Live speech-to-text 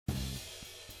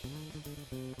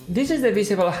This is The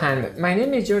Visible Hand. My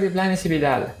name is Jordi Blanes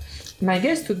Vidal. My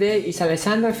guest today is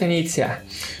Alessandra Fenizia,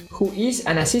 who is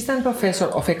an assistant professor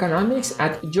of economics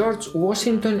at George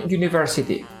Washington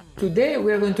University. Today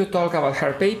we are going to talk about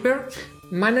her paper,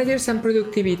 Managers and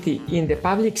Productivity in the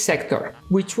Public Sector,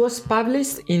 which was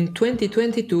published in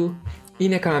 2022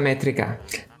 in Econometrica.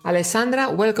 Alessandra,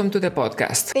 welcome to the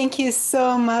podcast. Thank you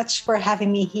so much for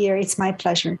having me here. It's my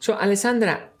pleasure. So,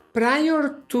 Alessandra,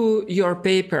 prior to your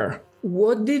paper,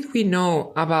 what did we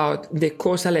know about the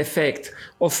causal effect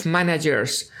of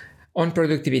managers on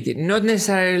productivity? Not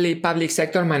necessarily public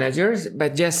sector managers,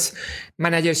 but just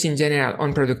managers in general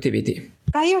on productivity.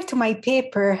 Prior to my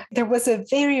paper, there was a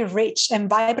very rich and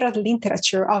vibrant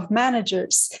literature of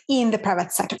managers in the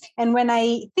private sector. And when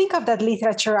I think of that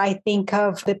literature, I think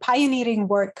of the pioneering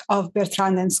work of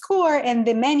Bertrand and Score and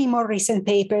the many more recent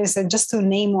papers, and just to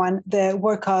name one, the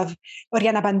work of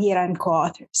Oriana Bandiera and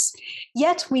co-authors.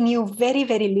 Yet we knew very,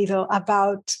 very little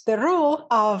about the role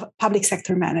of public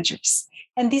sector managers.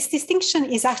 And this distinction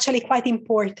is actually quite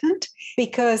important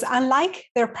because unlike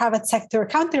their private sector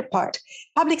counterpart,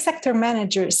 public sector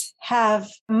managers have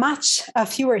much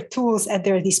fewer tools at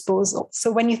their disposal.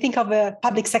 So when you think of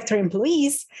public sector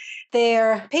employees,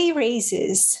 their pay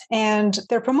raises and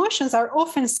their promotions are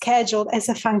often scheduled as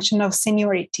a function of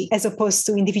seniority as opposed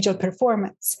to individual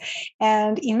performance.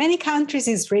 And in many countries,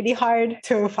 it's really hard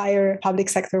to fire public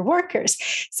sector workers.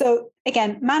 So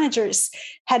again, managers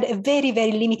had a very,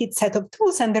 very limited set of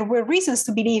tools, and there were reasons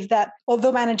to believe that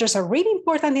although managers are really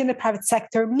important in the private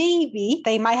sector, maybe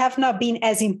they might have not been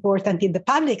as important in the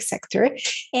public sector.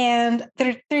 And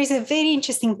there is a very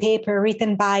interesting paper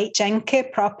written by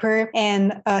Jenke, Proper,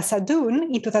 and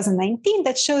Sadoun in 2019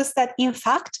 that shows that, in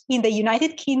fact, in the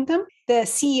United Kingdom, the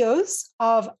CEOs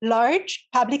of large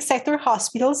public sector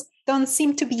hospitals don't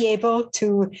seem to be able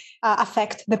to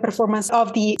affect the performance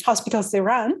of the hospitals they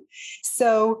run.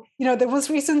 So, there was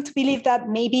reason to believe that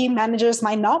maybe managers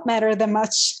might not matter that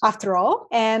much after all.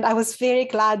 And I was very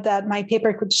glad that my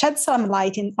paper could shed some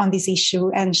light on this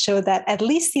issue and show that, at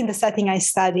least in the setting I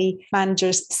study,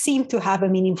 managers seem to have a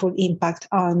meaningful impact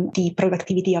on the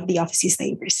productivity of the offices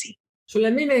they oversee. So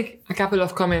let me make a couple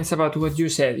of comments about what you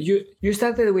said. You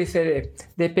started with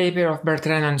the paper of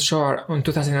Bertrand and Shore in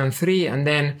 2003, and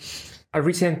then a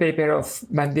recent paper of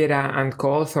Bandiera and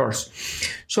co-authors.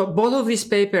 So both of these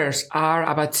papers are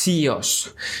about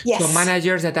CEOs. Yes. So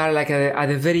managers that are like at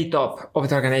the very top of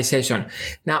the organization.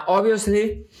 Now,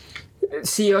 obviously,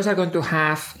 CEOs are going to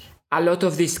have a lot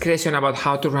of discretion about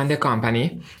how to run the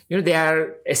company. They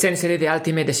are essentially the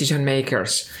ultimate decision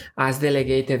makers as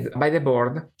delegated by the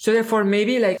board. So therefore,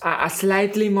 maybe like a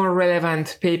slightly more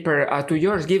relevant paper to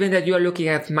yours, given that you are looking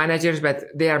at managers, but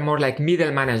they are more like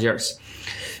middle managers,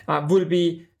 will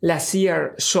be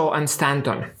Lassier, Shaw, and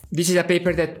Stanton. This is a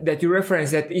paper that you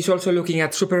referenced that is also looking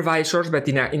at supervisors, but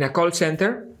in a call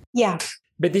center. Yeah.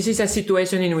 But this is a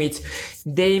situation in which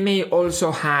they may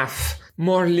also have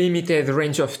more limited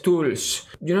range of tools,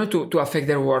 to affect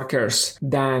their workers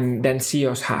than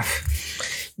CEOs have.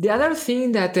 The other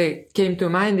thing that came to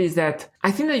mind is that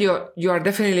I think that you are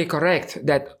definitely correct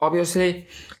that obviously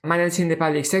managers in the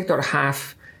public sector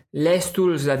have less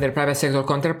tools than their private sector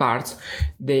counterparts.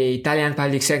 The Italian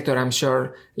public sector, I'm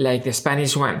sure, like the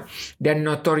Spanish one, they're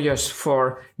notorious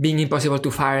for being impossible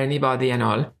to fire anybody and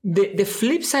all. The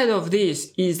flip side of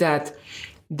this is that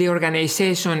the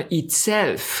organization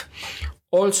itself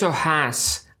also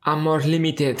has a more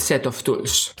limited set of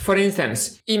tools. For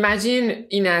instance, imagine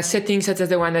in a setting such as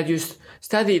the one that you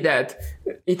studied that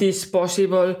it is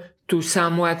possible to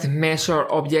somewhat measure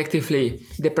objectively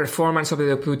the performance of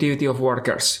the productivity of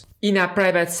workers. In a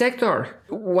private sector,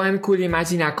 one could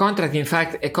imagine a contract. In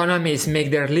fact, economists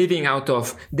make their living out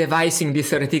of devising these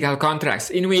theoretical contracts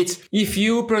in which if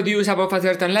you produce above a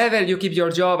certain level, you keep your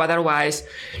job. Otherwise,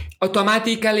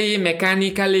 automatically,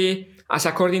 mechanically, as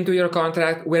according to your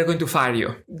contract, we're going to fire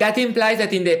you. That implies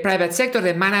that in the private sector,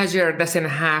 the manager doesn't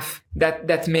have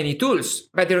that many tools.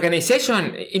 But the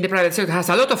organization in the private sector has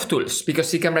a lot of tools because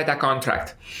he can write a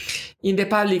contract. In the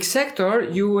public sector,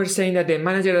 you were saying that the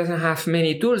manager doesn't have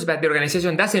many tools, but the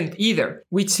organization doesn't either,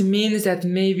 which means that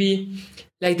maybe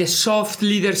like the soft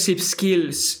leadership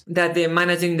skills that the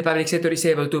manager in the public sector is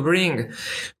able to bring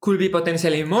could be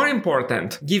potentially more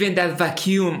important given that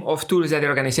vacuum of tools that the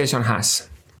organization has.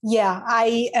 Yeah,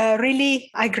 I really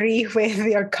agree with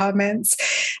your comments.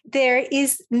 There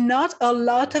is not a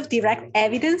lot of direct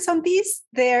evidence on this.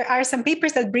 There are some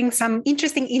papers that bring some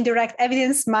interesting indirect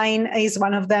evidence. Mine is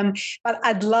one of them, but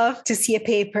I'd love to see a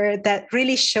paper that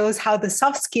really shows how the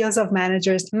soft skills of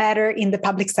managers matter in the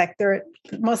public sector.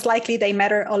 Most likely they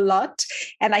matter a lot.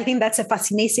 And I think that's a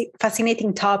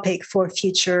fascinating topic for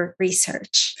future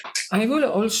research. I will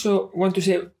also want to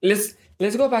say, let's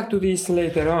go back to this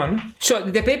later on. So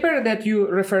the paper that you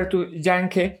refer to,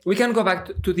 Janke, we can go back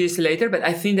to this later, but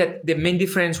I think that the main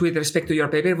difference with respect to your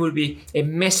paper will be a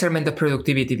measurement of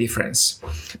productivity difference.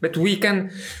 But we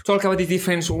can talk about the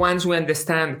difference once we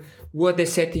understand what the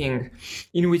setting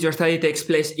in which your study takes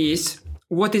place is.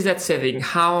 What is that setting?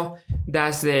 How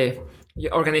does the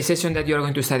organization that you're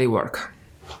going to study work?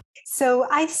 So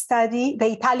I study the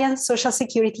Italian Social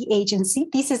Security Agency.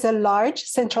 This is a large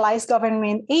centralized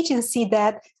government agency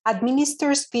that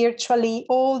administers virtually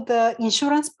all the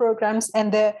insurance programs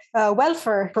and the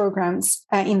welfare programs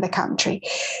in the country.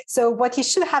 So what you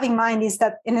should have in mind is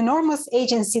that an enormous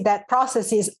agency that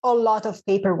processes a lot of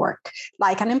paperwork,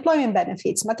 like unemployment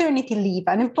benefits, maternity leave,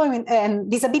 unemployment and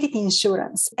disability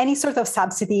insurance, any sort of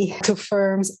subsidy to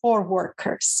firms or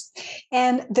workers.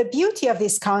 And the beauty of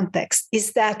this context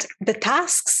is that the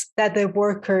tasks that the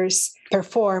workers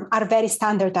perform are very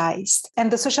standardized.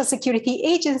 And the Social Security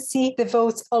Agency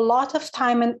devotes a lot of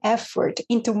time and effort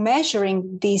into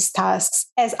measuring these tasks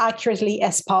as accurately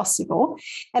as possible.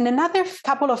 And another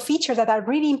couple of features that are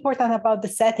really important about the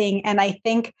setting, and I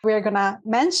think we're going to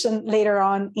mention later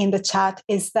on in the chat,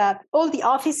 is that all the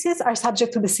offices are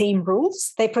subject to the same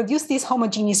rules. They produce this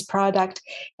homogeneous product,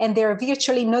 and there are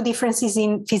virtually no differences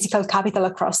in physical capital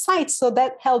across sites. So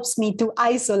that helps me to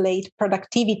isolate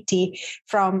productivity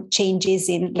from changes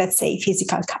in, let's say,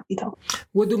 physical capital.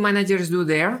 What do managers do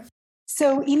there?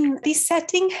 So in this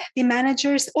setting, the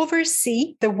managers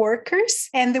oversee the workers,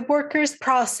 and the workers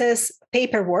process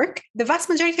paperwork. The vast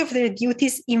majority of their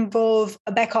duties involve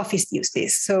back office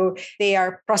duties. So they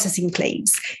are processing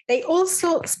claims. They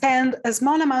also spend a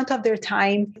small amount of their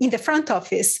time in the front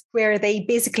office, where they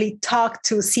basically talk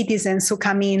to citizens who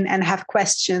come in and have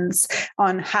questions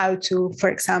on how to, for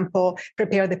example,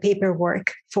 prepare the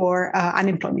paperwork for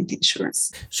unemployment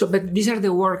insurance. So, but these are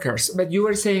the workers. But you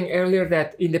were saying earlier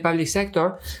that in the public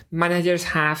sector, managers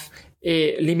have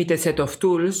a limited set of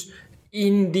tools.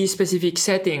 In this specific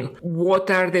setting, what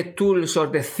are the tools or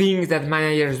the things that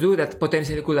managers do that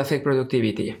potentially could affect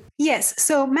productivity? Yes.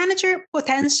 So manager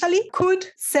potentially could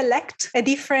select a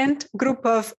different group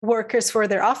of workers for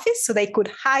their office. So they could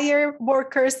hire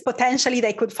workers. Potentially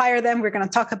they could fire them. We're going to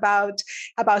talk about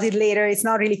it later. It's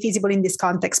not really feasible in this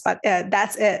context, but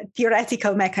that's a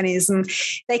theoretical mechanism.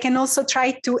 They can also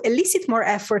try to elicit more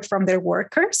effort from their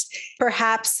workers,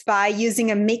 perhaps by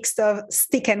using a mix of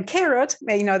stick and carrot.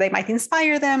 They might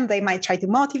inspire them. They might try to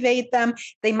motivate them.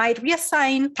 They might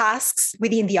reassign tasks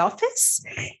within the office.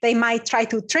 They might try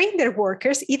to train their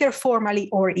workers, either formally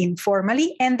or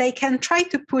informally, and they can try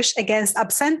to push against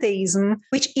absenteeism,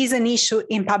 which is an issue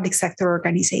in public sector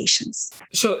organizations.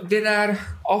 So there are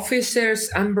officers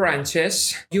and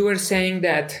branches. You were saying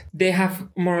that they have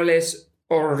more or less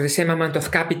or the same amount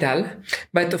of capital,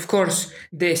 but of course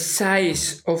the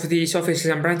size of these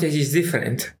offices and branches is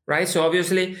different, right? So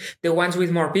obviously the ones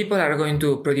with more people are going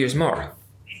to produce more.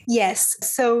 Yes.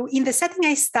 So in the setting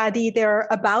I study, there are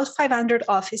about 500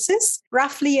 offices.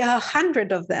 Roughly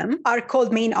 100 of them are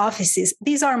called main offices.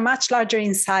 These are much larger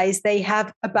in size. They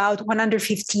have about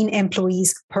 115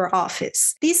 employees per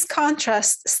office. This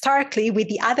contrasts starkly with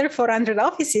the other 400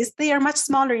 offices. They are much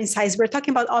smaller in size. We're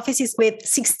talking about offices with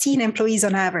 16 employees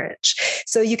on average.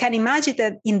 So you can imagine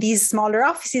that in these smaller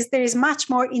offices, there is much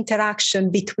more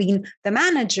interaction between the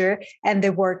manager and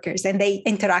the workers, and they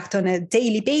interact on a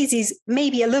daily basis,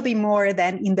 maybe a little bit more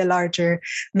than in the larger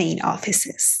main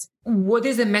offices. What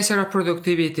is the measure of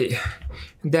productivity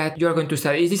that you're going to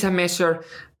study? Is this a measure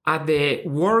at the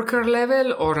worker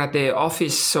level or at the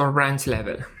office or branch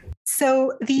level?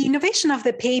 So the innovation of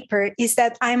the paper is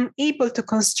that I'm able to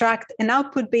construct an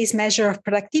output-based measure of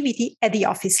productivity at the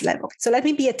office level. So let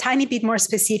me be a tiny bit more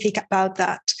specific about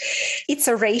that. It's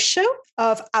a ratio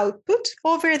of output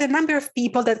over the number of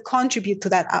people that contribute to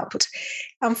that output.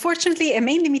 Unfortunately, a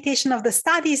main limitation of the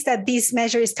study is that this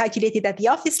measure is calculated at the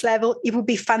office level. It would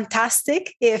be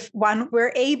fantastic if one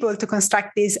were able to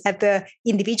construct this at the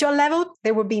individual level.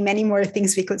 There would be many more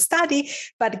things we could study.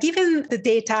 But given the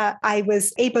data I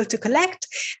was able to collect,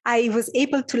 I was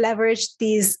able to leverage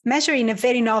this measure in a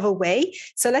very novel way.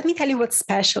 So let me tell you what's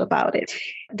special about it.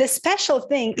 The special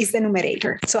thing is the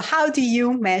numerator. So how do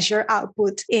you measure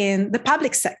output in the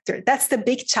public sector? That's the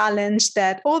big challenge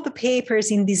that all the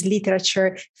papers in this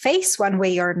literature face one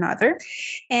way or another.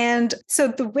 And so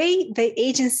the way the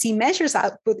agency measures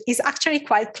output is actually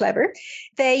quite clever.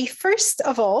 They first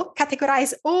of all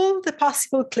categorize all the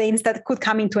possible claims that could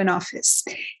come into an office.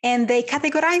 And they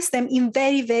categorize them in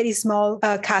very, very small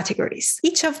categories.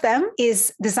 Each of them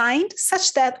is designed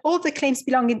such that all the claims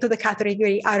belonging to the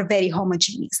category are very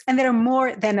homogeneous. And there are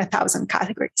more than 1,000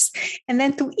 categories. And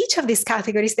then to each of these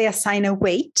categories, they assign a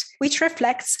weight, which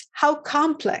reflects how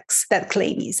complex that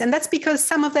claim is. And that's because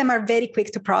some of them are very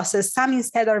quick to process. Some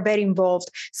instead are very involved.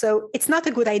 So it's not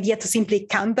a good idea to simply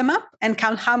count them up and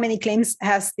count how many claims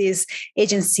has this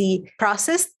agency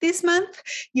processed this month.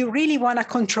 You really want to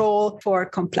control for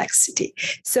complexity.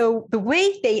 So the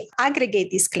way they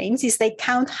aggregate these claims is they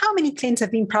count how many claims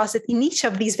have been processed in each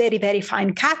of these very, very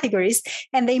fine categories,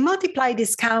 and they multiply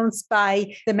these counts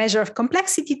by the measure of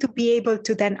complexity to be able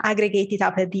to then aggregate it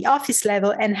up at the office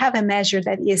level and have a measure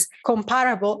that is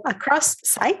comparable across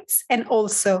sites and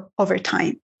also over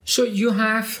time. So you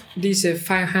have these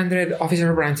 500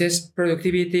 officer branches,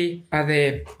 productivity at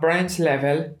the branch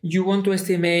level. You want to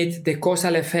estimate the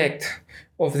causal effect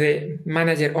of the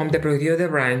manager on the productivity of the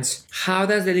branch. How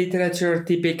does the literature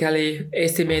typically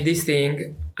estimate this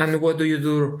thing, and what do you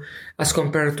do as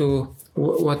compared to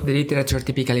what the literature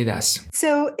typically does?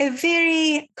 So a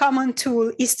very common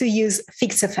tool is to use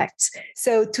fixed effects.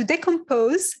 So to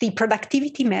decompose the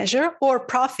productivity measure or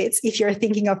profits, if you're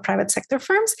thinking of private sector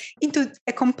firms, into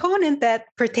a component that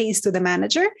pertains to the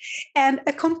manager and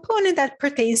a component that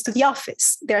pertains to the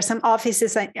office. There are some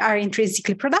offices that are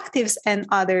intrinsically productive and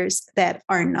others that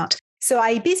are not. So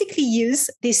I basically use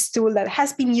this tool that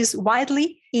has been used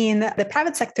widely in the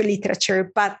private sector literature,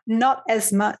 but not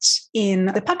as much in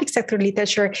the public sector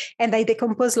literature. And I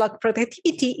decompose log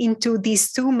productivity into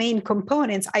these two main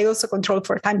components. I also control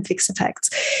for time fixed effects.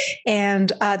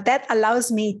 And that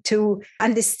allows me to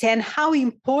understand how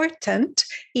important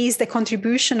is the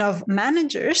contribution of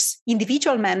managers,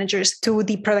 individual managers, to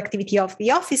the productivity of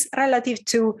the office relative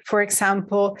to, for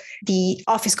example, the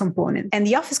office component. And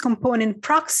the office component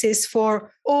proxies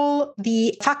for all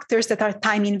the factors that are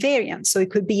time invariant. So it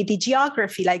could be the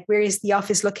geography, like where is the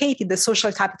office located, the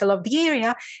social capital of the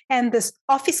area, and the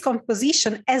office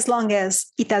composition, as long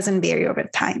as it doesn't vary over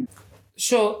time.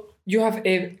 So you have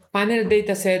a panel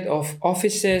data set of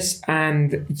offices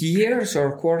and years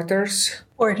or quarters.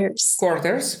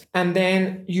 Quarters. And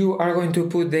then you are going to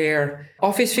put their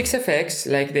office fixed effects,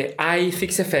 like the I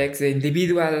fixed effects, the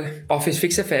individual office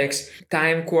fixed effects,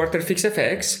 time quarter fixed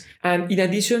effects. And in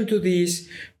addition to this,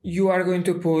 you are going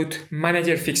to put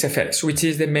manager fixed effects, which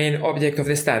is the main object of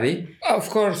the study. Of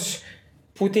course,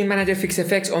 putting manager fixed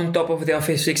effects on top of the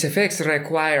office fixed effects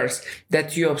requires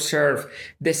that you observe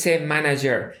the same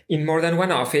manager in more than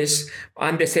one office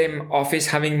and the same office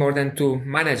having more than two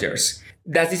managers.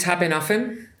 Does this happen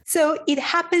often? So it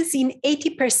happens in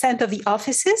 80% of the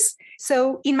offices.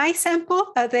 So in my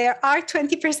sample, there are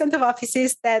 20% of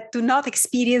offices that do not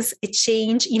experience a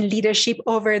change in leadership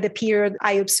over the period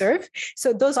I observe.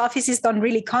 So those offices don't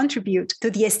really contribute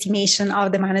to the estimation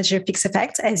of the manager fixed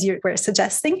effects, as you were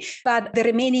suggesting, but the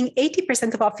remaining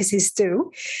 80% of offices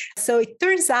do. So it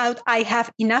turns out I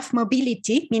have enough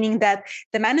mobility, meaning that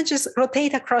the managers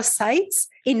rotate across sites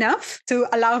enough to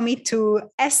allow me to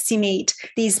estimate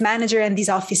these manager and these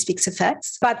office fixed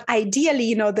effects. But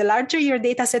ideally, the larger your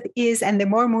data set is and the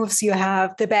more moves you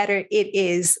have, the better it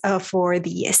is for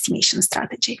the estimation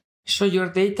strategy. So your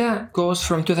data goes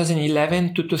from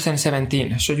 2011 to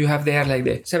 2017. So you have there like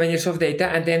the 7 years of data,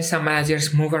 and then some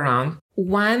managers move around.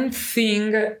 One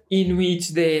thing in which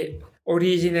the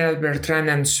original Bertrand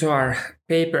and Soar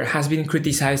paper has been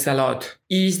criticized a lot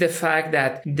is the fact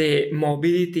that the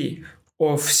mobility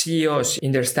of CEOs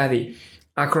in their study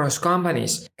across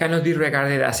companies cannot be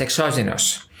regarded as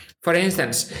exogenous. For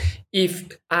instance, if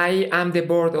I am the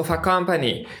board of a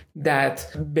company that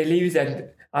believes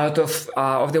that out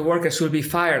of the workers who will be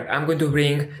fired, I'm going to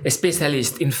bring a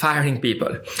specialist in firing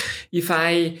people. If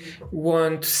I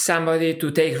want somebody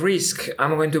to take risk,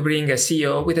 I'm going to bring a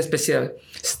CEO with a special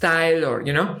style or,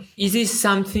 Is this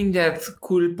something that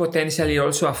could potentially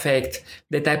also affect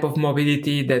the type of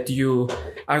mobility that you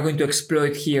are going to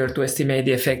exploit here to estimate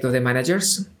the effect of the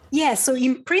managers? Yeah, so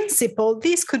in principle,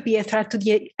 this could be a threat to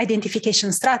the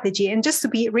identification strategy. And just to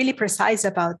be really precise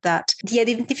about that, the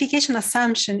identification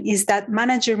assumption is that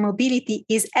manager mobility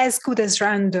is as good as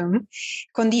random,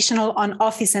 conditional on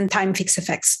office and time fixed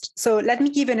effects. So let me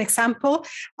give an example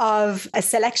of a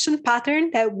selection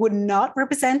pattern that would not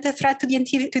represent a threat to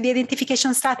the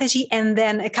identification strategy, and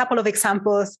then a couple of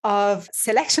examples of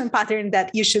selection pattern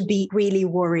that you should be really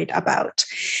worried about.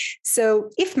 So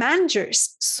if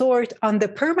managers sort on the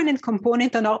permanent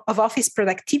component of office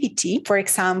productivity, for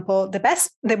example,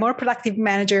 the more productive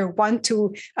manager want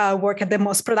to work at the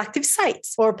most productive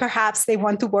sites, or perhaps they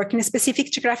want to work in a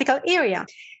specific geographical area.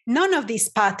 None of these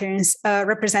patterns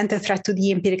represent a threat to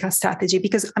the empirical strategy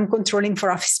because I'm controlling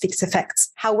for office fixed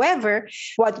effects. However,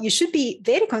 what you should be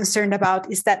very concerned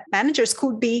about is that managers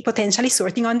could be potentially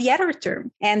sorting on the error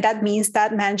term. And that means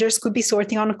that managers could be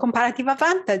sorting on comparative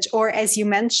advantage. Or as you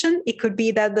mentioned, it could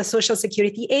be that the Social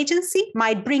Security Agency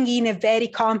might bring in a very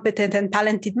competent and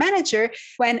talented manager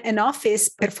when an office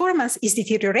performance is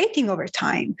deteriorating over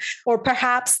time. Or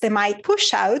perhaps they might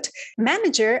push out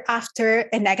manager after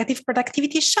a negative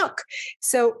productivity shock.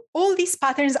 So all these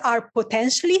patterns are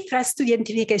potentially threats to the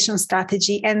identification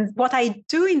strategy. And what I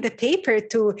do in the paper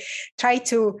to try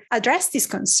to address these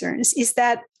concerns is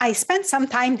that I spent some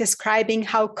time describing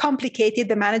how complicated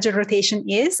the manager rotation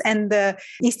is and the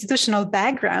institutional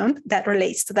background that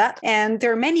relates to that. And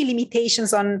there are many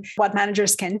limitations on what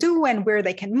managers can do and where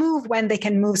they can move, when they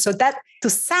can move. So that to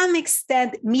some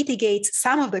extent mitigates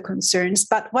some of the concerns.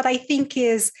 But what I think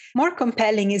is more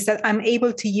compelling is that I'm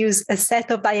able to use a set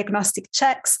of diagnostic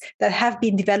checks that have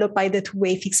been developed by the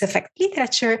two-way fixed effect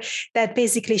literature that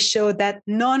basically show that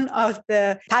none of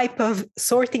the type of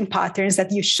sorting patterns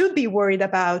that you should be worried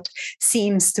about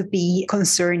seems to be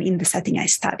concerned in the setting I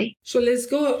study. So let's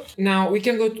go now. We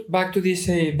can go back to these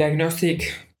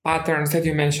diagnostic patterns that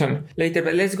you mentioned later,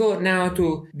 but let's go now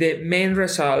to the main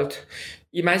result.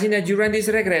 Imagine that you run this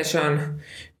regression,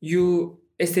 you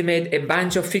estimate a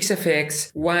bunch of fixed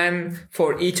effects, one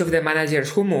for each of the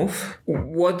managers who move.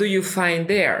 What do you find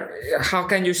there? How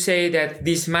can you say that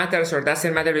this matters or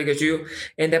doesn't matter because you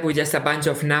end up with just a bunch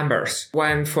of numbers,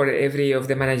 one for every of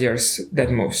the managers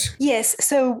that moves? Yes.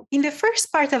 So in the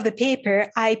first part of the paper,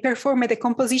 I performed a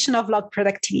composition of log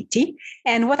productivity.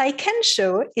 And what I can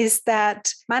show is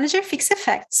that manager fixed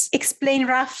effects explain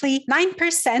roughly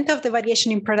 9% of the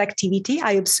variation in productivity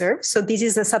I observed. So this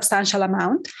is a substantial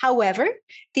amount. However,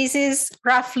 this is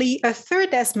roughly a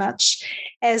third as much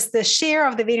as the share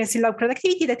of the variance in log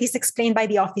productivity that is explained by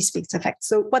the office fixed effect.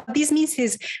 So what this means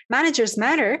is managers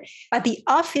matter, but the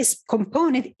office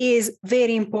component is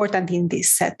very important in this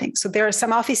setting. So there are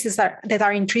some offices that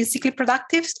are intrinsically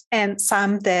productive and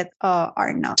some that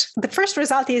are not. The first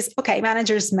result is, okay,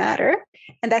 managers matter,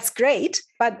 and that's great.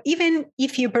 But even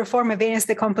if you perform a variance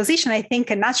decomposition, I think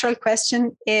a natural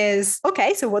question is,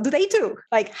 okay, so what do they do?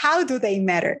 Like, how do they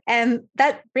matter? And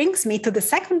that brings me to the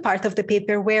second part of the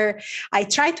paper where I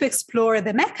try to explore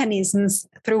the mechanisms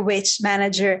through which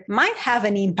manager might have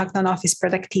an impact on office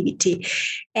productivity.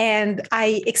 And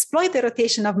I exploit the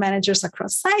rotation of managers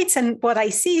across sites. And what I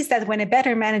see is that when a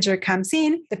better manager comes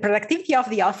in, the productivity of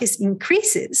the office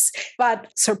increases.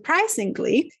 But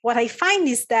surprisingly, what I find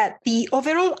is that the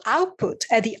overall output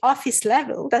at the office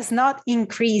level does not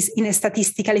increase in a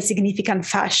statistically significant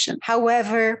fashion.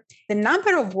 However, the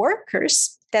number of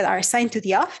workers that are assigned to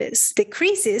the office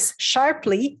decreases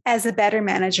sharply as a better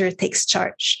manager takes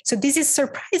charge. So this is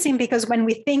surprising because when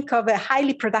we think of a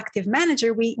highly productive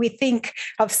manager, we think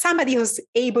of somebody who's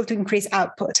able to increase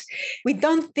output. We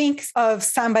don't think of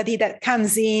somebody that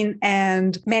comes in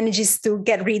and manages to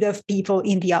get rid of people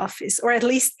in the office, or at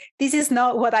least this is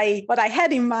not what I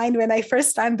had in mind when I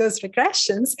first ran those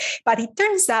regressions. But it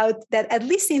turns out that at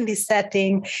least in this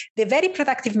setting, the very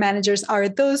productive managers are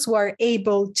those who are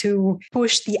able to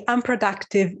push the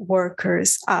unproductive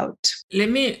workers out. Let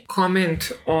me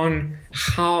comment on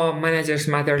how managers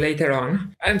matter later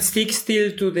on and stick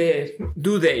still to the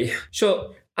do they.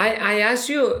 So I asked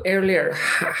you earlier,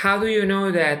 how do you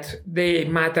know that they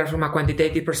matter from a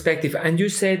quantitative perspective? And you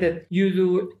said that you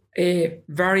do a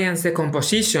variance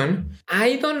decomposition.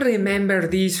 I don't remember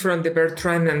this from the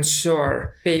Bertrand and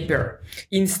Shore paper.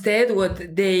 Instead,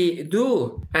 what they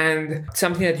do, and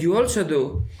something that you also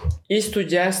do, is to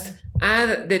just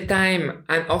add the time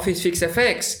and office fixed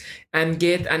effects and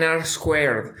get an R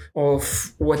squared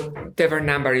of whatever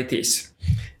number it is.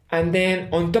 And then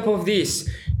on top of this,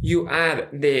 you add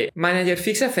the manager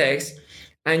fixed effects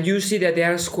and you see that the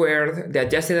R squared, the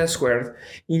adjusted R squared,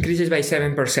 increases by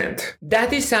 7%.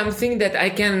 That is something that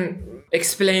I can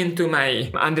explain to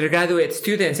my undergraduate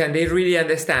students and they really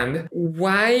understand,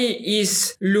 why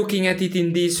is looking at it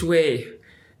in this way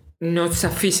not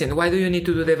sufficient? Why do you need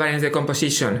to do the variance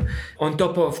decomposition on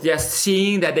top of just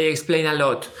seeing that they explain a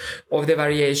lot of the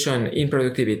variation in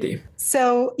productivity?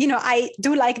 So, I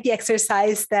do like the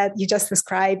exercise that you just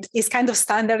described. It's kind of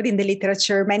standard in the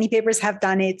literature. Many papers have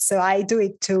done it, so I do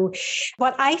it too.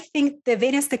 What I think the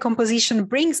variance decomposition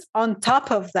brings on top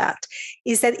of that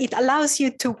is that it allows you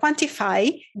to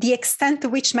quantify the extent to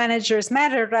which managers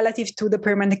matter relative to the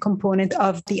permanent component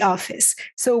of the office.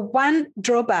 So one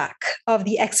drawback of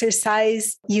the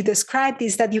exercise you described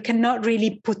is that you cannot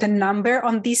really put a number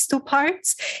on these two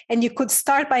parts. And you could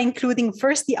start by including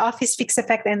first the office fixed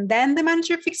effect and then the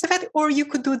manager fixed effect, or you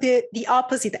could do the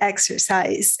opposite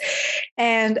exercise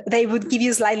and they would give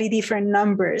you slightly different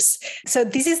numbers. So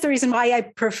this is the reason why I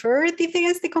prefer the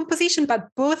variance decomposition, but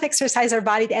both exercises are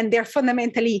valid and they're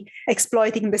fundamentally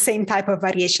exploiting the same type of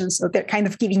variation. So they're kind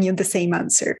of giving you the same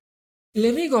answer.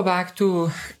 Let me go back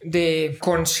to the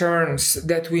concerns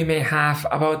that we may have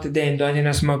about the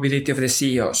endogenous mobility of the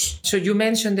CEOs. So you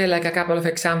mentioned there like a couple of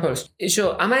examples.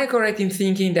 So am I correct in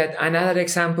thinking that another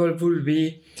example would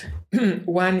be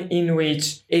one in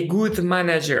which a good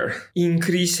manager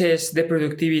increases the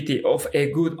productivity of a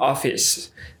good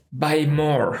office by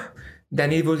more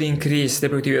than it would increase the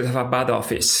productivity of a bad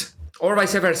office? Or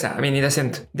vice versa. I mean, it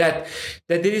doesn't, that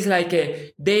there is like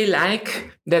they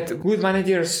like that good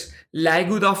managers like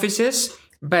good offices,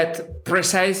 but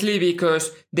precisely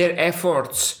because their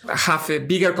efforts have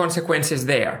bigger consequences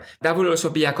there. That will also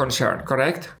be a concern,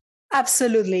 correct?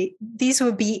 Absolutely. This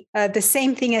would be the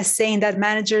same thing as saying that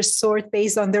managers sort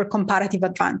based on their comparative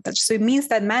advantage. So it means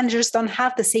that managers don't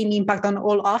have the same impact on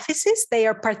all offices. They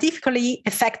are particularly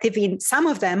effective in some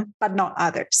of them, but not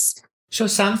others. So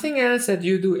something else that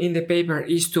you do in the paper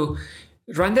is to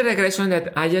run the regression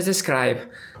that I just described,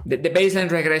 the baseline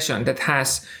regression that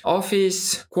has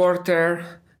office,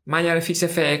 quarter, manual fixed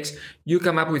effects. You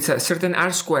come up with a certain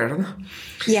R squared.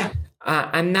 Yeah.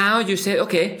 And now you say,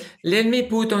 okay, let me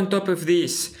put on top of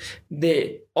this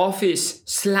the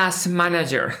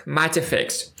office/manager match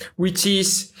effects, which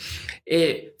is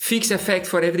a fixed effect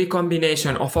for every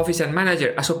combination of office and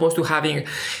manager, as opposed to having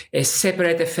a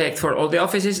separate effect for all the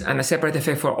offices and a separate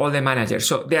effect for all the managers.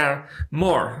 So there are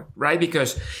more, right?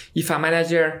 Because if a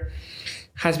manager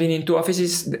has been in two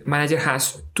offices, the manager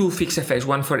has two fixed effects,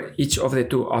 one for each of the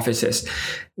two offices.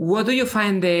 What do you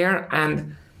find there,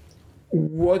 and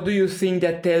what do you think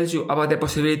that tells you about the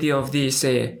possibility of this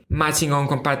matching on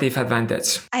comparative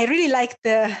advantage? I really like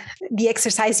the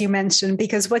exercise you mentioned,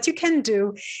 because what you can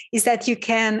do is that you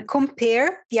can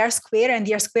compare the R-square and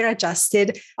the R-square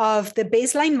adjusted of the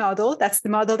baseline model. That's the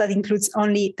model that includes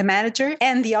only the manager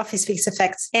and the office fixed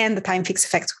effects and the time fixed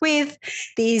effects, with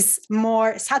this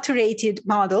more saturated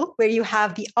model where you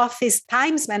have the office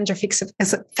times manager fixed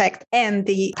effect and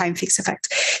the time fixed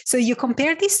effect. So you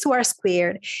compare these two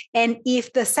R-squared, and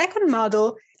if the second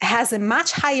model has a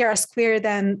much higher R-square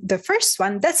than the first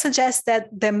one, that suggests that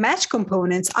the match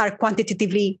components are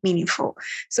quantitatively meaningful.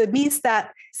 So it means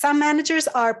that some managers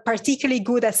are particularly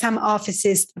good at some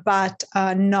offices, but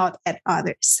not at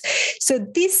others. So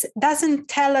this doesn't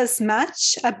tell us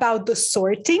much about the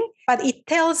sorting, but it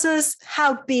tells us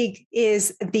how big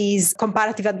is this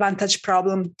comparative advantage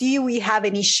problem. Do we have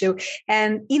an issue?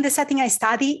 And in the setting I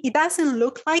study, it doesn't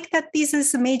look like that this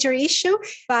is a major issue,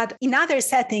 but in other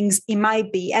settings, it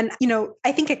might be. And,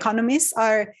 I think economists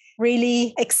are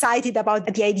really excited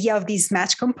about the idea of these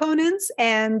match components,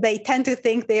 and they tend to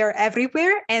think they are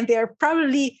everywhere, and they are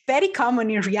probably very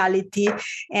common in reality.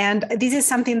 And this is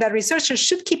something that researchers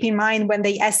should keep in mind when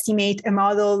they estimate a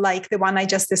model like the one I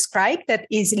just described, that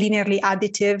is linearly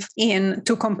additive in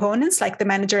two components like the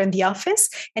manager and the office.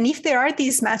 And if there are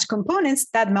these match components,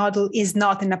 that model is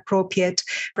not an appropriate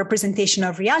representation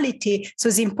of reality. So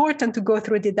it's important to go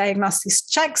through the diagnostics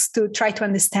checks to try to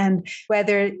understand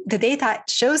whether the data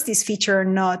shows this feature or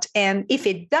not. And if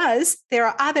it does, there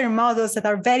are other models that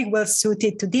are very well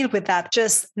suited to deal with that,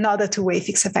 just not a two-way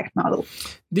fixed effect model.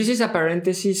 This is a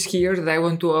parenthesis here that I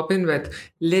want to open, but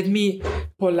let me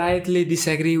politely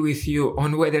disagree with you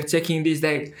on whether checking this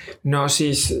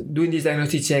diagnosis, doing these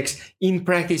diagnostic checks in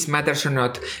practice matters or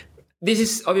not. This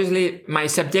is obviously my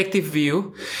subjective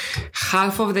view.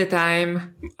 Half of the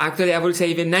time, actually I would say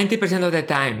even 90% of the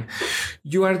time,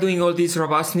 you are doing all these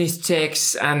robustness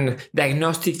checks and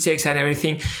diagnostic checks and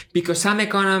everything because some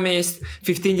economist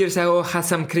 15 years ago had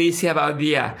some crazy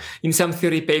idea in some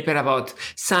theory paper about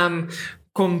some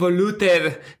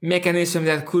convoluted mechanism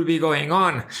that could be going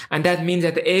on. And that means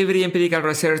that every empirical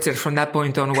researcher from that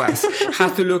point onwards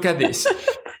has to look at this.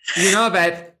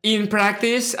 But in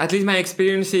practice, at least my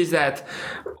experience is that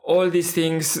all these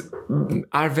things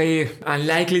are very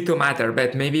unlikely to matter,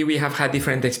 but maybe we have had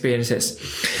different experiences.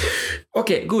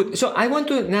 Okay, good. So I want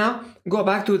to now go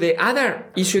back to the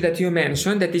other issue that you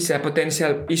mentioned, that is a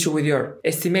potential issue with your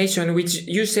estimation, which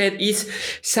you said is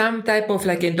some type of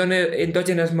like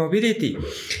endogenous mobility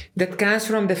that comes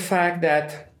from the fact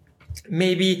that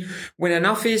maybe when an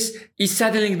office is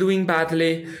suddenly doing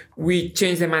badly, we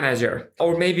change the manager.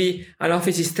 Or maybe an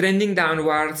office is trending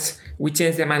downwards, we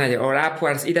change the manager, or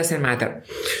upwards, it doesn't matter.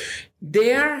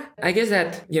 There, I guess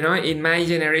that, in my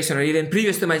generation, or even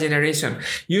previous to my generation,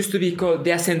 used to be called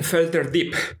the ascent filter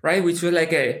dip, right? Which was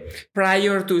like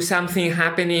prior to something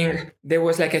happening, there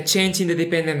was like a change in the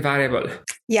dependent variable.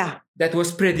 Yeah. That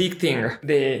was predicting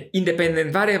the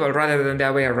independent variable rather than the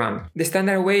other way around. The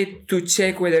standard way to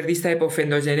check whether this type of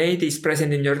endogeneity is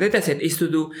present in your dataset is to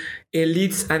do a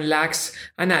leads and lags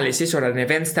analysis or an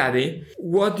event study.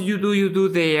 What you do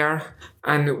there,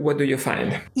 and what do you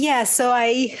find? Yeah, so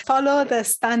I follow the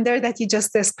standard that you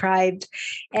just described,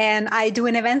 and I do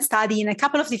an event study in a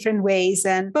couple of different ways.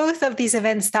 And both of these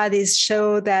event studies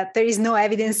show that there is no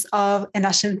evidence of an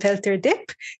ascent filter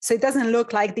dip. So it doesn't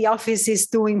look like the office is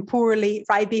doing poorly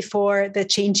right before the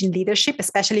change in leadership,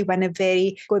 especially when a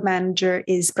very good manager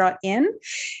is brought in.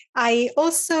 I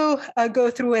also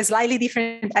go through a slightly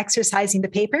different exercise in the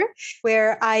paper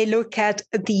where I look at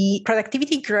the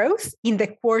productivity growth in the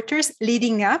quarters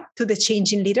leading up to the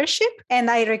change in leadership. And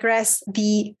I regress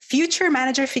the future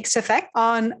manager fixed effect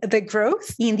on the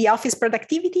growth in the office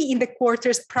productivity in the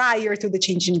quarters prior to the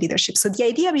change in leadership. So the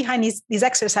idea behind this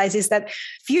exercise is that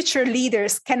future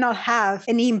leaders cannot have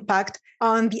an impact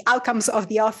on the outcomes of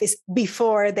the office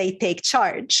before they take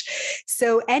charge.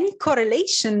 So any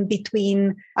correlation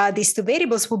between these two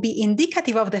variables will be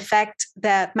indicative of the fact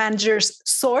that managers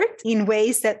sort in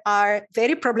ways that are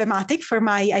very problematic for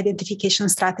my identification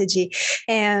strategy.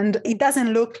 And it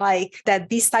doesn't look like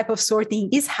that this type of sorting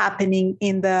is happening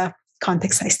in the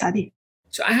context I study.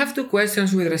 So I have two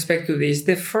questions with respect to this.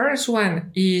 The first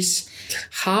one is,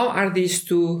 how are these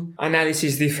two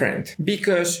analyses different?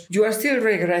 Because you are still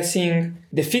regressing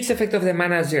the fixed effect of the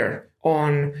manager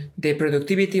on the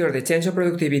productivity or the change of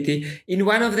productivity. In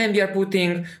one of them, you are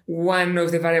putting one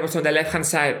of the variables on the left-hand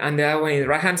side and the other one in the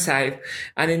right-hand side.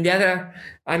 And in the other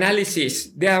analysis,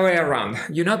 the other way around,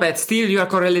 but still you are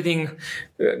correlating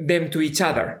them to each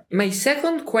other. My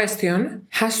second question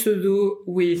has to do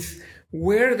with,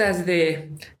 where does the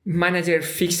manager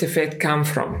fixed effect come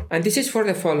from? And this is for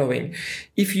the following.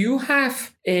 If you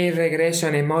have a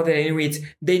regression, a model in which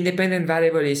the independent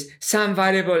variable is some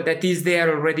variable that is there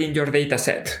already in your data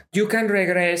set, you can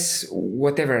regress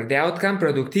whatever the outcome,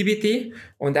 productivity,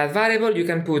 on that variable. You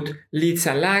can put leads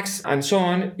and lags and so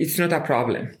on. It's not a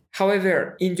problem.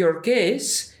 However, in your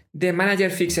case, the manager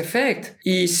fixed effect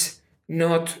is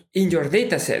not in your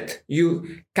dataset.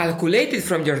 You calculate it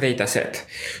from your dataset.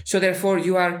 So therefore,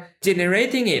 you are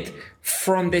generating it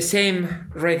from the same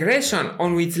regression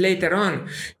on which later on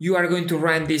you are going to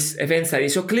run this event study.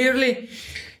 So clearly,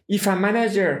 if a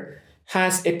manager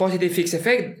has a positive fixed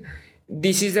effect,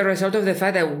 this is the result of the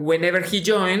fact that whenever he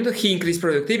joined, he increased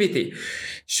productivity.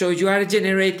 So you are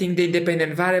generating the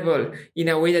independent variable in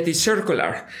a way that is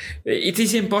circular. It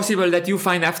is impossible that you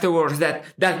find afterwards that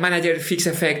that manager fixed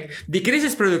effect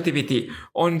decreases productivity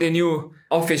on the new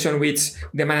office on which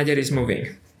the manager is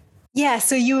moving. Yeah,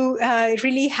 so you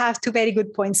really have two very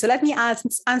good points. So let me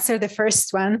answer the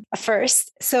first one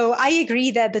first. So I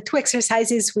agree that the two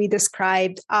exercises we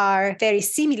described are very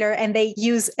similar and they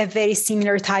use a very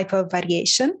similar type of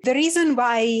variation. The reason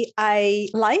why I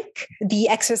like the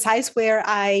exercise where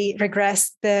I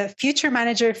regress the future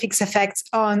manager fixed effects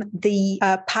on the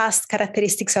past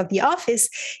characteristics of the office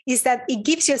is that it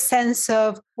gives you a sense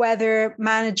of whether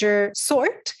managers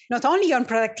sort not only on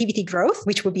productivity growth,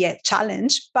 which would be a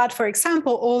challenge, but for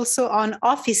example, also on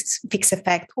office fixed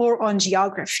effect or on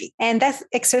geography. And that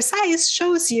exercise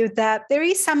shows you that there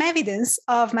is some evidence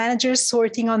of managers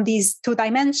sorting on these two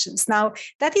dimensions. Now,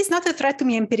 that is not a threat to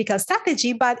my empirical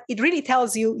strategy, but it really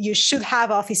tells you you should have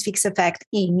office fixed effect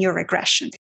in your regression.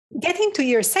 Getting to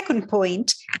your second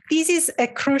point, this is a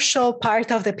crucial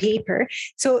part of the paper.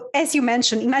 So as you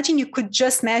mentioned, imagine you could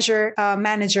just measure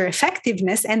manager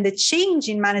effectiveness and the change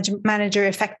in manager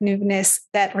effectiveness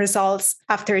that results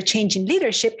after a change in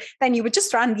leadership, then you would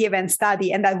just run the event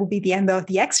study and that would be the end of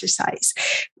the exercise.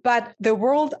 But the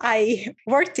world I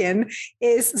worked in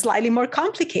is slightly more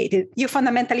complicated. You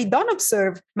fundamentally don't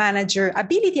observe manager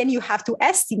ability and you have to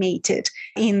estimate it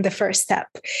in the first step.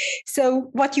 So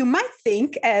what you might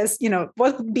think as,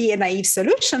 what would be a naive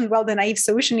solution? Well, the naive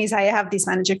solution is I have these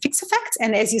manager fixed effects.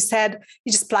 And as you said,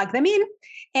 you just plug them in.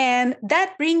 And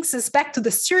that brings us back to the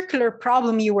circular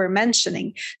problem you were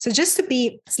mentioning. So just to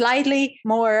be slightly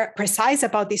more precise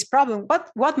about this problem,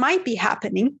 what might be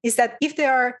happening is that if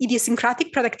there are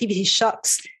idiosyncratic productivity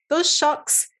shocks, those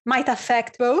shocks might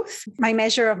affect both my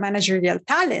measure of managerial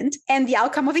talent and the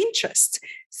outcome of interest.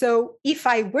 So if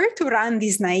I were to run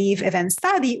this naive event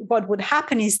study, what would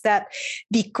happen is that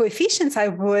the coefficients I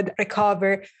would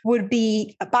recover would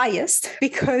be biased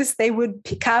because they would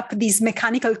pick up this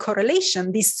mechanical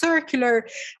correlation, this circular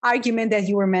argument that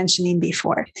you were mentioning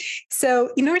before.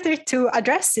 So in order to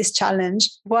address this challenge,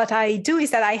 what I do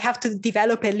is that I have to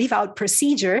develop a leave-out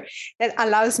procedure that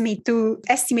allows me to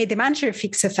estimate the manager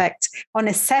fixed effect on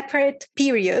a separate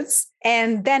periods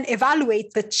and then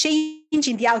evaluate the change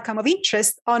in the outcome of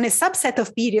interest on a subset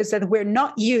of periods that were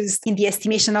not used in the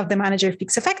estimation of the manager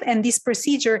fixed effect. And this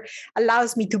procedure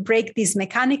allows me to break this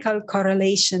mechanical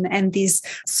correlation and this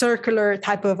circular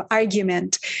type of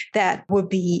argument that would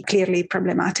be clearly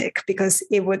problematic because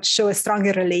it would show a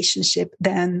stronger relationship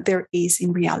than there is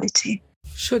in reality.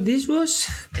 So this was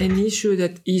an issue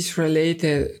that is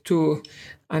related to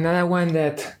another one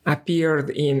that appeared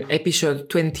in episode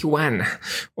 21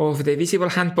 of the Visible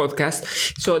Hand podcast.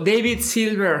 So David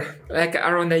Silver, like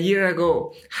around a year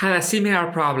ago, had a similar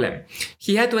problem.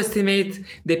 He had to estimate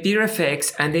the peer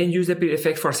effects and then use the peer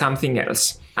effect for something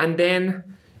else. And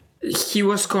then he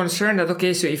was concerned that,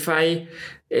 okay, so if I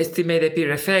estimate the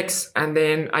peer effects and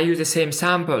then I use the same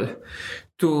sample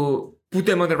to put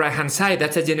them on the right-hand side,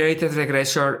 that's a generated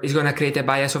regressor, is going to create a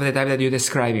bias of the type that you're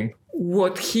describing.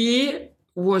 What he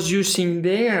was using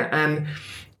there, and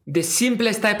the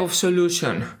simplest type of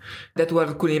solution that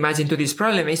one could imagine to this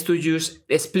problem is to use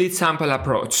a split sample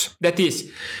approach. That is,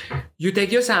 you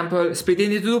take your sample, split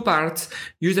it into two parts,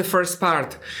 use the first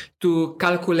part to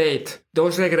calculate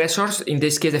those regressors, in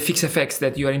this case the fixed effects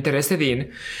that you are interested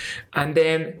in, and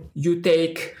then you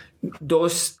take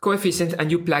those coefficients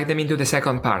and you plug them into the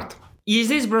second part. Is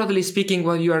this, broadly speaking,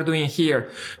 what you are doing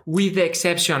here, with the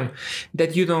exception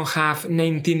that you don't have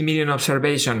 19 million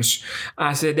observations,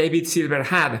 as David Silver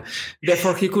had?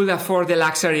 Therefore, he could afford the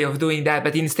luxury of doing that.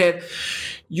 But instead,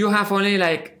 you have only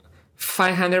like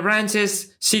 500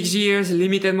 branches, 6 years,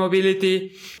 limited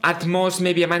mobility. At most,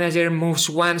 maybe a manager moves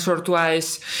once or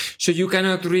twice. So you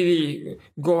cannot really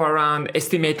go around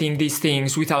estimating these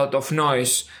things with a lot of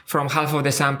noise from half of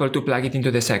the sample to plug it into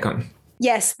the second.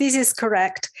 Yes, this is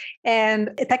correct. And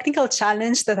a technical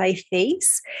challenge that I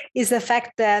face is the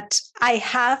fact that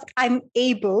I'm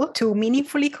able to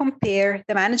meaningfully compare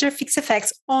the manager fixed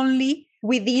effects only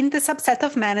within the subset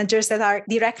of managers that are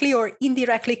directly or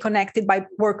indirectly connected by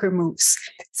worker moves.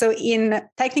 So in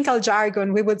technical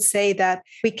jargon, we would say that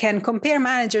we can compare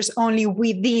managers only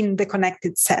within the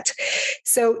connected set.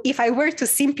 So if I were to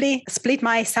simply split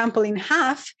my sample in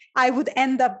half, I would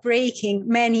end up breaking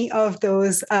many of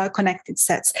those connected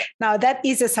sets. Now, that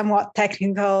is a somewhat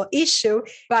technical issue,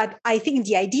 but I think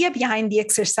the idea behind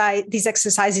this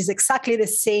exercise is exactly the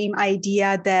same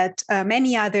idea that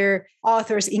many other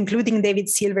authors, including David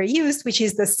Silver, used, which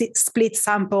is the split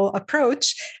sample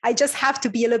approach. I just have to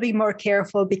be a little bit more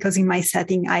careful because in my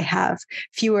setting, I have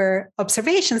fewer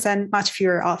observations and much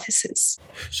fewer offices.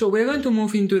 So we're going to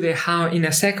move into the how in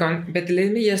a second, but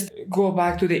let me just go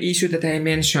back to the issue that I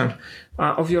mentioned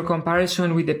of your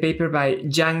comparison with the paper by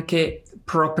Janke,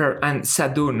 Proper, and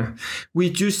Sadoun,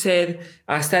 which you said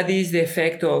studies the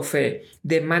effect of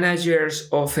the managers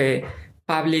of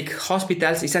public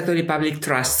hospitals. It's actually public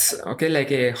trusts, okay,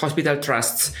 like hospital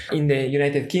trusts in the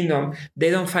United Kingdom.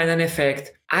 They don't find an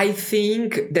effect. I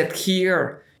think that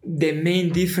here the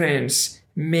main difference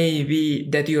may be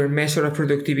that your measure of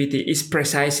productivity is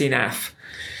precise enough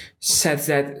such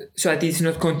that it's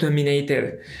not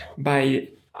contaminated by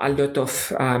a lot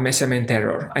of measurement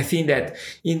error. I think that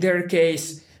in their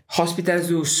case, hospitals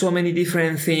do so many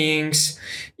different things.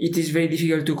 It is very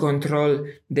difficult to control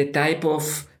the type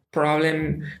of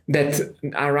problem that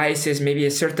arises. Maybe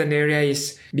a certain area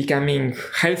is becoming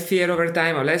healthier over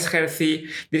time or less healthy.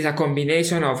 There's a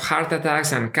combination of heart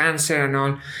attacks and cancer and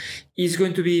all. It's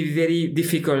going to be very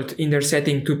difficult in their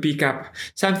setting to pick up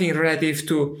something relative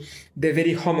to the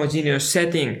very homogeneous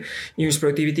setting in which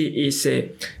productivity is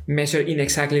measured in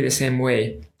exactly the same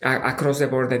way across the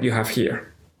board that you have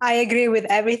here. I agree with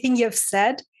everything you've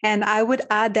said. And I would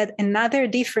add that another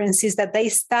difference is that they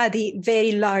study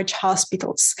very large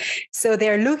hospitals. So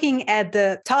they're looking at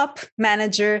the top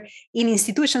manager in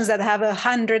institutions that have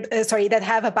that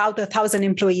have about 1,000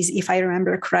 employees, if I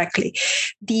remember correctly.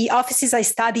 The offices I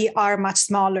study are much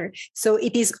smaller. So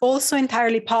it is also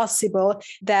entirely possible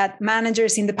that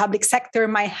managers in the public sector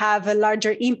might have a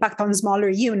larger impact on smaller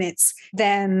units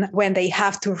than when they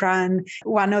have to run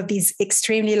one of these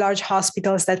extremely large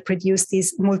hospitals that produce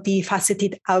this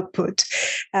multifaceted output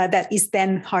that is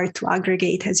then hard to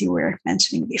aggregate, as you were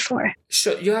mentioning before.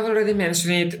 So you have already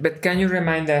mentioned it, but can you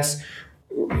remind us,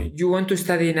 you want to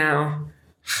study now,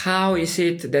 how is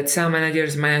it that some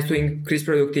managers manage to increase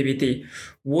productivity?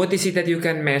 What is it that you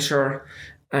can measure,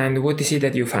 and what is it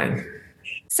that you find?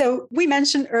 So we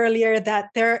mentioned earlier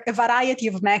that there are a variety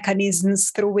of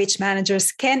mechanisms through which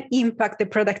managers can impact the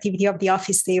productivity of the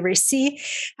office they oversee.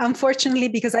 Unfortunately,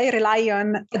 because I rely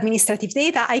on administrative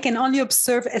data, I can only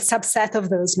observe a subset of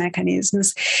those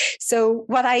mechanisms. So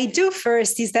what I do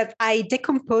first is that I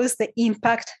decompose the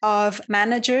impact of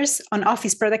managers on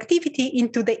office productivity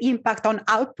into the impact on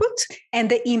output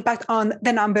and the impact on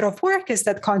the number of workers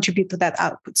that contribute to that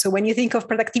output. So when you think of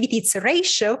productivity, it's a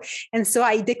ratio. And so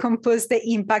I decompose the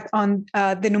impact on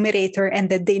the numerator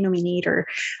and the denominator,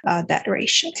 that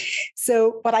ratio.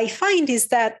 So what I find is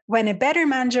that when a better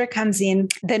manager comes in,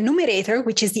 the numerator,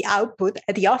 which is the output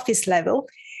at the office level,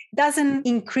 doesn't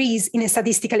increase in a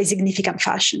statistically significant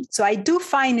fashion. So I do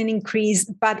find an increase,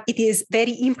 but it is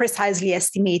very imprecisely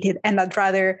estimated, and I'd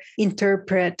rather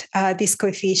interpret this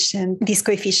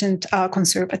coefficient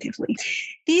conservatively.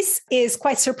 This is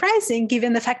quite surprising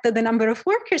given the fact that the number of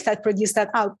workers that produce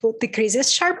that output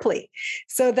decreases sharply.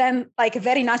 So then, a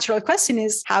very natural question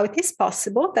is how it is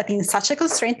possible that in such a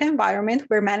constrained environment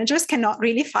where managers cannot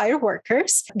really fire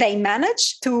workers, they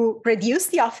manage to reduce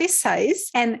the office size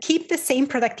and keep the same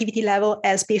productivity level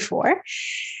as before.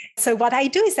 So what I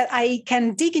do is that I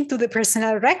can dig into the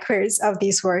personal records of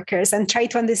these workers and try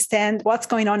to understand what's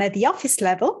going on at the office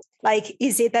level.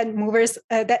 Is it that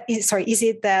is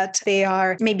it that they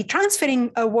are maybe transferring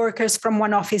workers from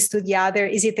one office to the other?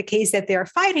 Is it the case that they are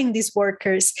firing these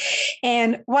workers?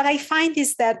 And what I find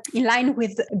is that in line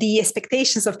with the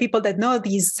expectations of people that know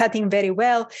this setting very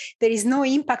well, there is no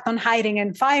impact on hiring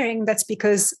and firing. That's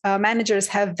because managers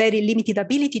have very limited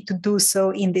ability to do so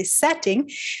in this setting.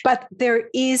 But there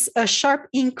is a sharp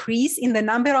increase in the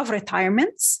number of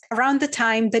retirements around the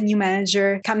time the new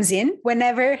manager comes in,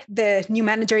 whenever the new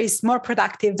manager is more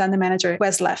productive than the manager who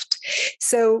has left.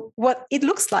 So what it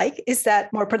looks like is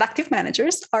that more productive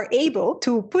managers are able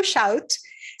to push out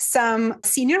some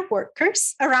senior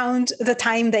workers around the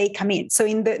time they come in. So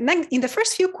in the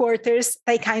first few quarters,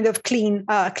 they kind of clean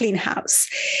house.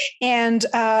 And,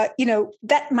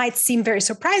 that might seem very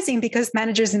surprising because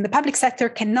managers in the public sector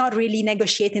cannot really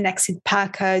negotiate an exit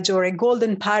package or a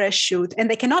golden parachute, and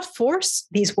they cannot force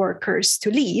these workers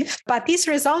to leave. But these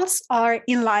results are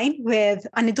in line with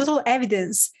anecdotal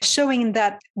evidence showing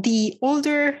that the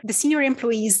senior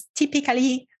employees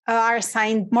typically are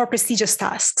assigned more prestigious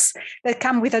tasks that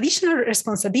come with additional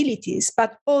responsibilities,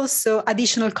 but also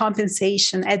additional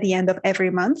compensation at the end of every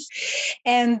month.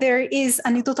 And there is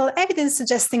anecdotal evidence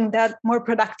suggesting that more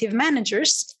productive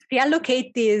managers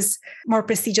reallocate these more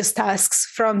prestigious tasks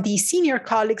from the senior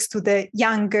colleagues to the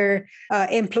younger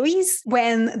employees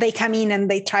when they come in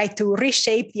and they try to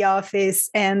reshape the office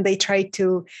and they try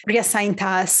to reassign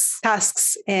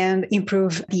tasks and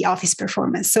improve the office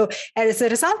performance. So as a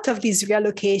result of this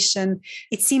reallocation,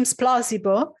 it seems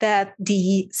plausible that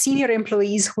the senior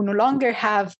employees who no longer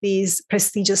have these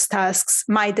prestigious tasks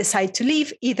might decide to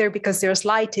leave, either because they're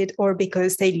slighted or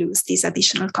because they lose this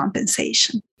additional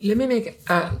compensation. Let me make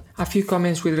a few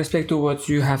comments with respect to what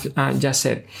you have just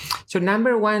said. So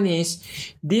number one is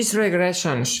these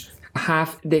regressions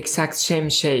have the exact same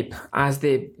shape as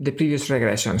the previous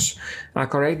regressions,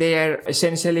 correct? They are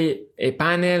essentially a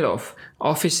panel of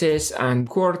offices and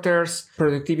quarters,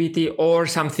 productivity, or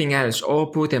something else,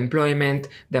 output, employment,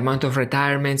 the amount of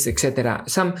retirements, etc.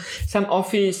 Some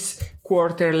office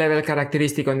quarter level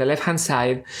characteristic on the left-hand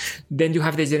side. Then you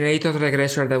have the generator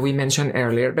regressor that we mentioned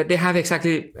earlier, but they have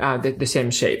exactly the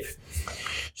same shape.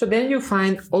 So then you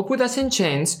find output doesn't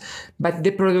change, but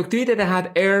the productivity that I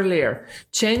had earlier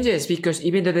changes because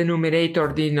even though the numerator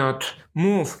did not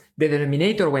move, the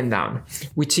denominator went down,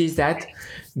 which is that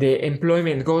the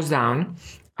employment goes down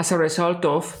as a result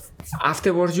of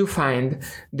afterwards you find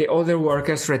the other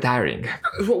workers retiring.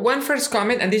 One first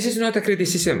comment, and this is not a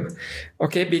criticism,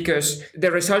 okay, because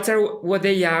the results are what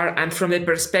they are, and from the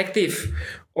perspective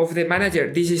of the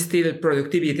manager, this is still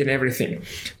productivity and everything.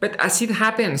 But as it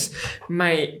happens,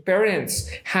 my parents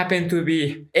happen to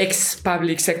be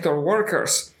ex-public sector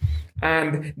workers,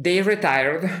 and they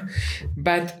retired,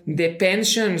 but the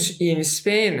pensions in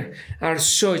Spain are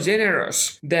so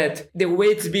generous that the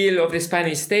wage bill of the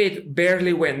Spanish state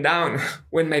barely went down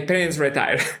when my parents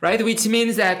retired, right? Which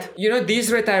means that,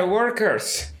 these retired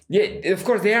workers, yeah, of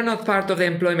course, they are not part of the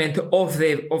employment of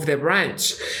the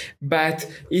branch, but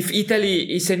if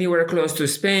Italy is anywhere close to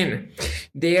Spain,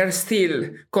 they are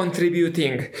still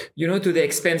contributing, to the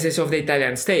expenses of the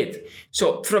Italian state.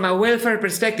 So from a welfare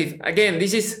perspective, again,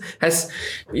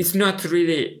 it's not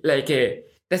really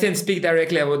doesn't speak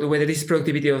directly about whether this is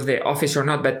productivity of the office or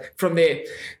not, but from the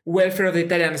welfare of the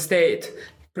Italian state,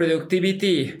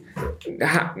 productivity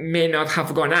may not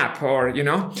have gone up, or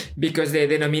because the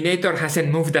denominator hasn't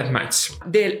moved that much.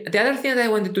 The other thing that I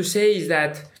wanted to say is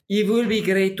that it will be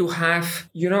great to have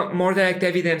more direct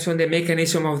evidence on the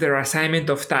mechanism of the reassignment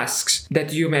of tasks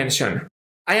that you mentioned.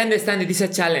 I understand it is a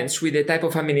challenge with the type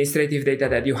of administrative data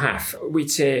that you have,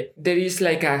 which there is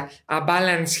a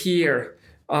balance here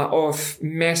of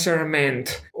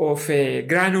measurement, of a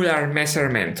granular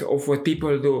measurement of what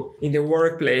people do in the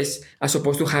workplace, as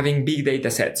opposed to having big data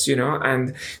sets,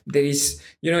 and there is,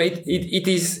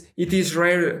 it is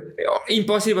rare,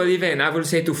 impossible even, I would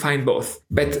say, to find both.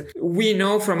 But we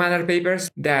know from other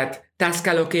papers that task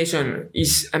allocation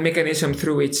is a mechanism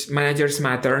through which managers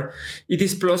matter. It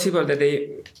is plausible that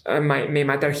they may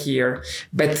matter here,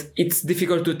 but it's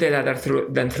difficult to tell other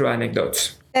than through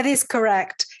anecdotes. That is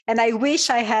correct. And I wish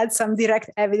I had some direct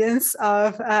evidence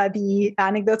of the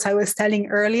anecdotes I was telling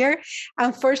earlier.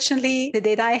 Unfortunately, the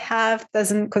data I have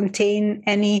doesn't contain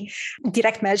any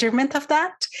direct measurement of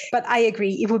that. But I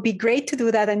agree, it would be great to do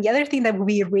that. And the other thing that would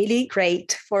be really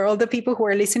great for all the people who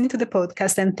are listening to the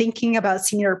podcast and thinking about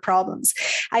similar problems,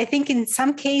 I think in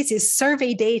some cases,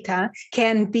 survey data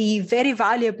can be very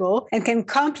valuable and can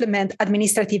complement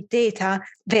administrative data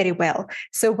very well.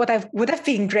 So what would have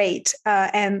been great,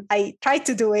 and I tried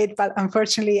to do it, but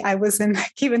unfortunately I wasn't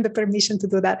given the permission to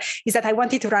do that, is that I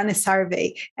wanted to run a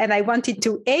survey, and I wanted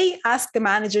to ask the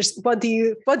managers, what do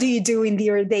you do in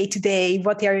your day to day,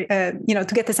 what they are,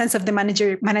 to get a sense of the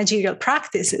managerial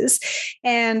practices.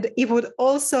 And it would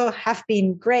also have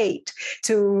been great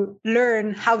to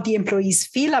learn how the employees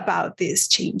feel about these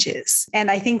changes.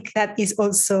 And I think that is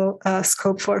also a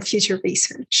scope for future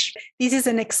research. This is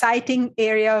an exciting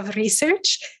area of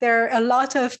research. There are a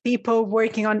lot of people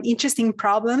working on interesting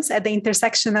problems at the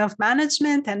intersection of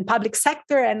management and public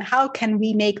sector, and how can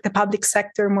we make the public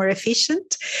sector more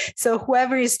efficient. So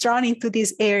whoever is drawn into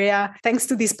this area, thanks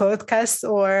to this podcast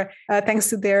or thanks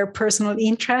to their personal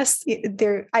interest,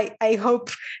 I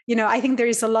hope, I think there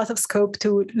is a lot of scope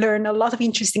to learn a lot of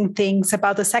interesting things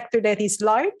about a sector that is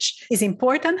large, is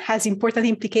important, has important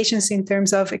implications in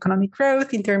terms of economic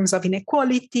growth, in terms of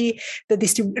inequality, the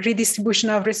redistribution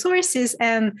of resources,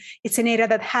 and it's an area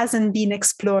that hasn't been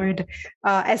explored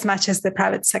as much as the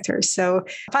private sector. So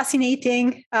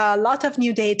fascinating, a lot of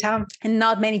new data, and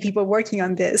not many people working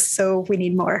on this. So we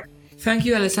need more. Thank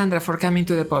you, Alessandra, for coming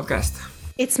to the podcast.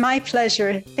 It's my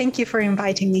pleasure. Thank you for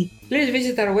inviting me. Please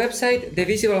visit our website,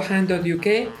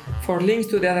 thevisibleHand.uk, for links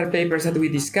to the other papers that we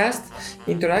discussed.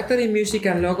 Introductory music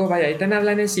and logo by Aitana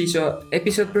Blanes Iso,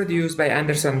 episode produced by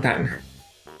Anderson Tan.